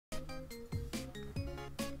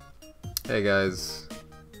Hey guys,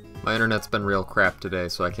 my internet's been real crap today,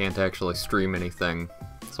 so I can't actually stream anything,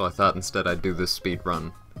 so I thought instead I'd do this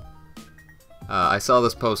speedrun. I saw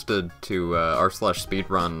this posted to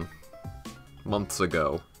r/speedrun months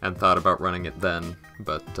ago, and thought about running it then,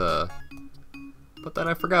 but then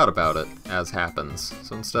I forgot about it, as happens,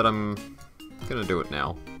 so instead I'm gonna do it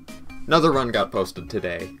now. Another run got posted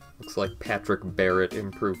today. Looks like Patrick Barrett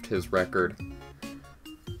improved his record.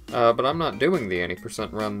 But I'm not doing the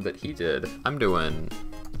 80% run that he did. I'm doing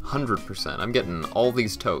 100%. I'm getting all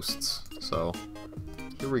these toasts. So,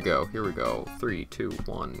 here we go, here we go. 3, 2,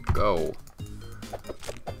 1, go.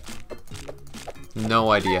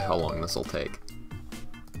 No idea how long this will take.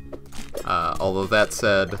 Although that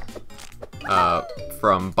said,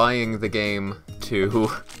 from buying the game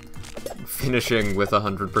to finishing with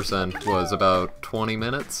 100% was about 20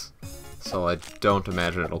 minutes, so I don't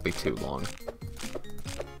imagine it'll be too long.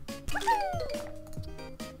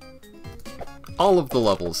 All of the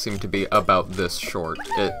levels seem to be about this short.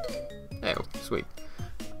 Oh, sweet.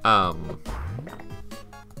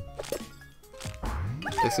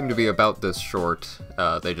 They seem to be about this short.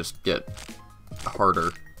 They just get harder.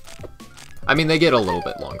 I mean, they get a little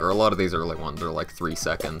bit longer. A lot of these early ones are like 3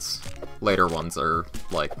 seconds. Later ones are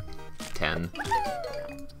like 10.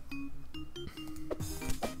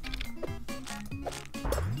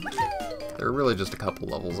 There are really just a couple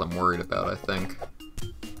levels I'm worried about, I think.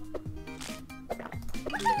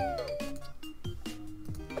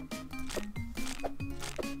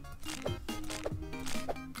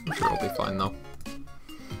 I'm sure it'll be fine, though.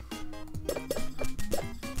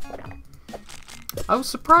 I was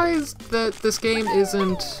surprised that this game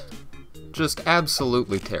isn't just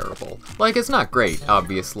absolutely terrible. Like, it's not great,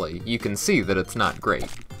 obviously. You can see that it's not great.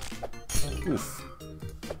 Oof.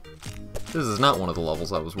 This is not one of the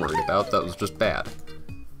levels I was worried about. That was just bad.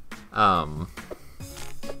 I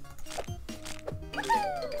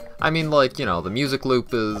mean, like, you know, the music loop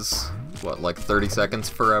is, what, like 30 seconds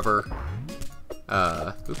forever?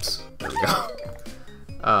 Oops, there we go.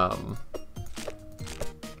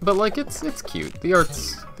 But like, it's cute. The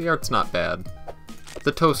art's not bad.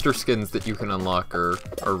 The toaster skins that you can unlock are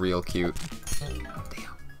real cute. Damn.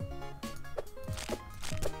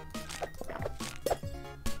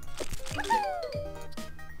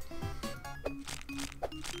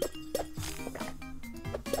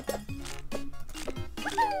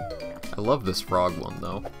 I love this frog one,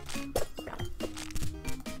 though.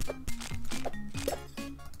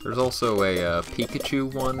 There's also a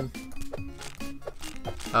Pikachu one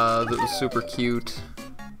that was super cute.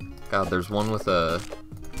 God, there's one with a...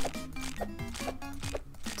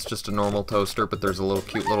 It's just a normal toaster, but there's a little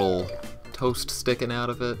cute little toast sticking out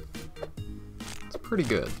of it. It's pretty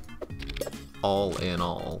good. All in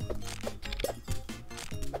all.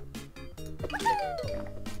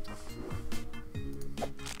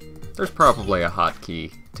 There's probably a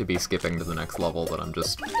hotkey to be skipping to the next level that I'm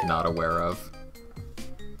just not aware of.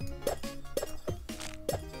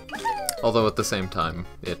 Although at the same time,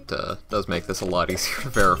 it does make this a lot easier to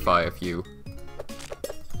verify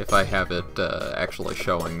if I have it actually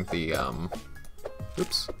showing the,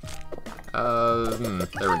 oops.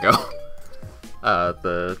 There we go.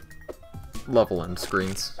 The level end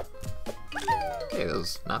screens. Hey, that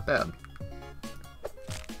was not bad.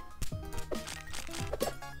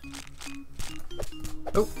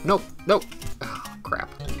 Oh, nope, nope. Oh,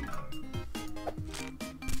 crap.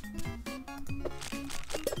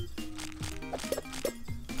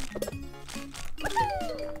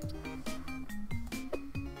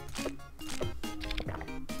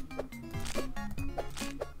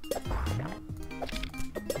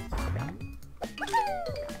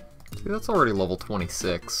 See, that's already level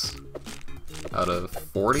 26 out of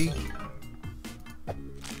 40.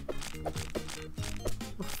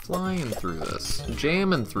 We're flying through this,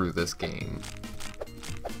 jamming through this game.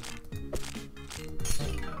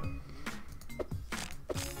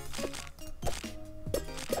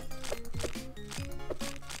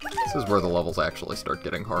 This is where the levels actually start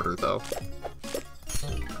getting harder, though.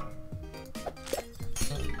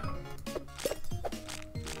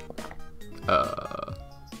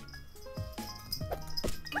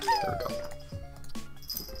 There we go.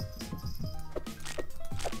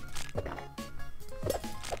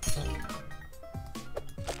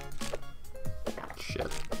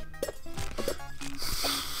 Shit.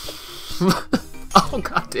 Oh,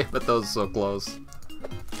 god damn it, that was so close.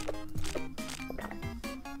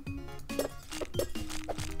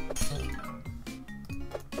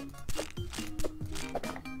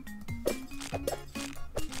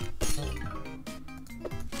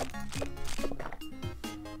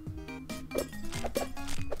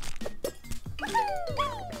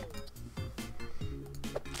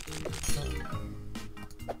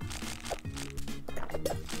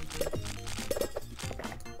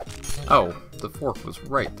 Oh, the fork was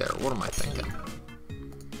right there. What am I thinking?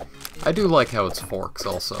 I do like how it's forks,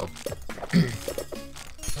 also.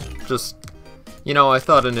 Just, you know, I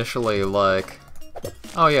thought initially, like,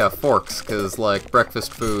 oh yeah, forks, because, like,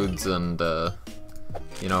 breakfast foods and,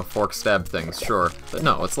 you know, fork stab things, sure. But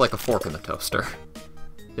no, it's like a fork in the toaster.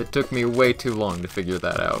 It took me way too long to figure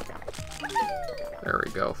that out. There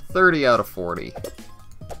we go. 30 out of 40.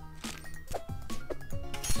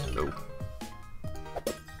 Nope.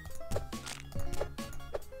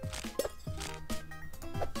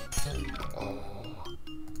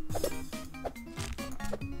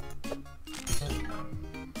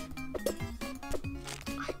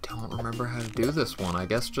 Remember how to do this one. I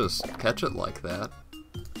guess just catch it like that.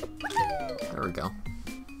 There we go.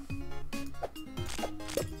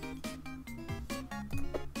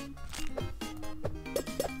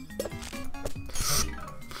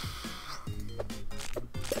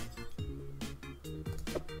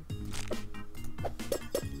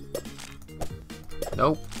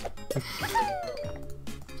 Nope.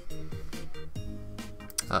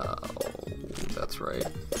 Oh, that's right.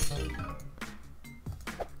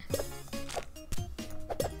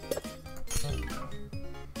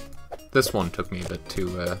 This one took me a bit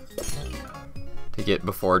to get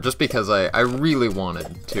before, just because I really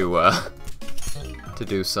wanted to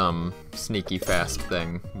do some sneaky fast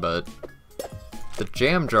thing, but the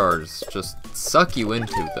jam jars just suck you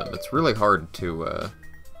into them. It's really hard to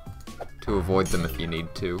avoid them if you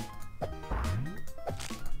need to.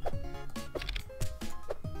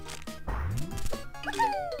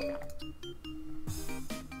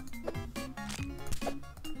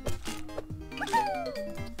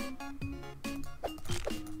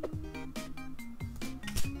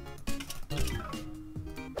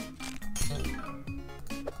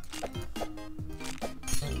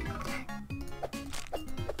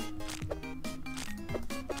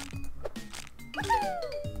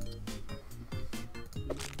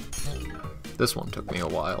 This one took me a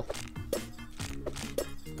while.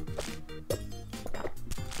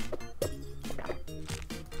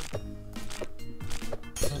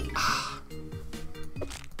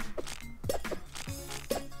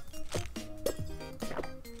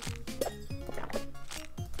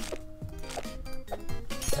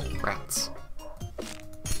 Rats.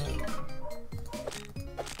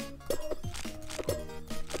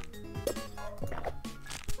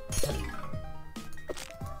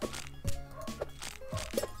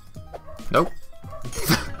 Nope.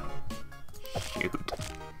 Shoot.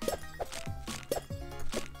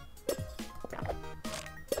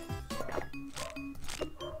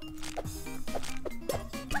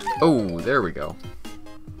 Oh, there we go.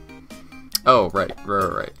 Oh, right.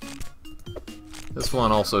 This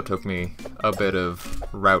one also took me a bit of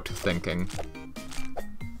route thinking.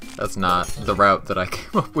 That's not the route that I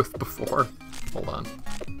came up with before. Hold on.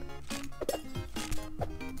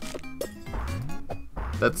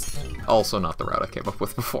 That's also not the route I came up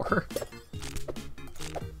with before.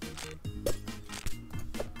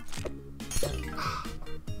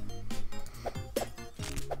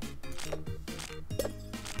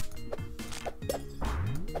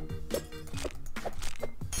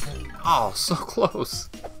 Oh, so close.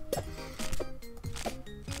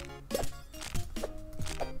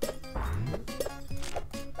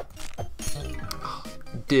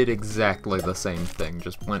 Did exactly the same thing,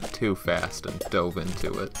 just went too fast and dove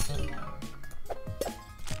into it.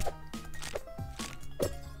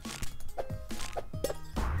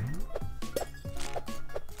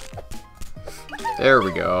 There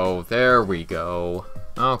we go, there we go.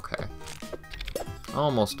 Okay.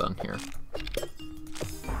 Almost done here.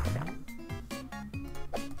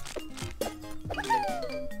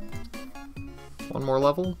 One more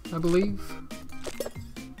level, I believe.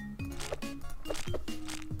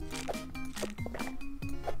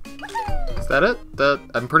 Is that it?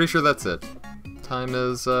 I'm pretty sure that's it. Time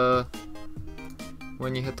is,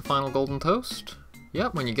 when you hit the final golden toast.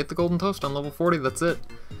 Yep, when you get the golden toast on level 40, that's it.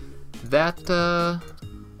 That's the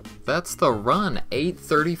run,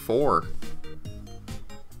 834.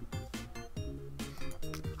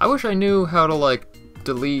 I wish I knew how to, like,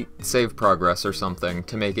 delete save progress or something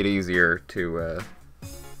to make it easier to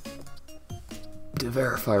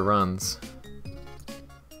verify runs.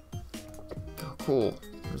 Oh, cool.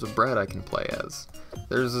 There's a bread I can play as.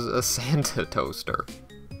 There's a Santa toaster.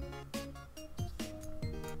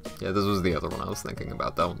 Yeah, this was the other one I was thinking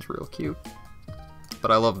about. That one's real cute.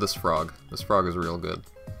 But I love this frog. This frog is real good.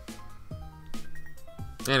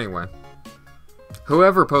 Anyway.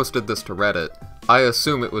 Whoever posted this to Reddit, I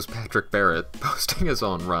assume it was Patrick Barrett posting his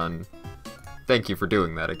own run. Thank you for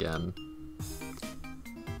doing that again.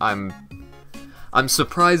 I'm I'm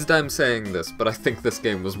surprised I'm saying this, but I think this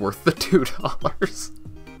game was worth the $2.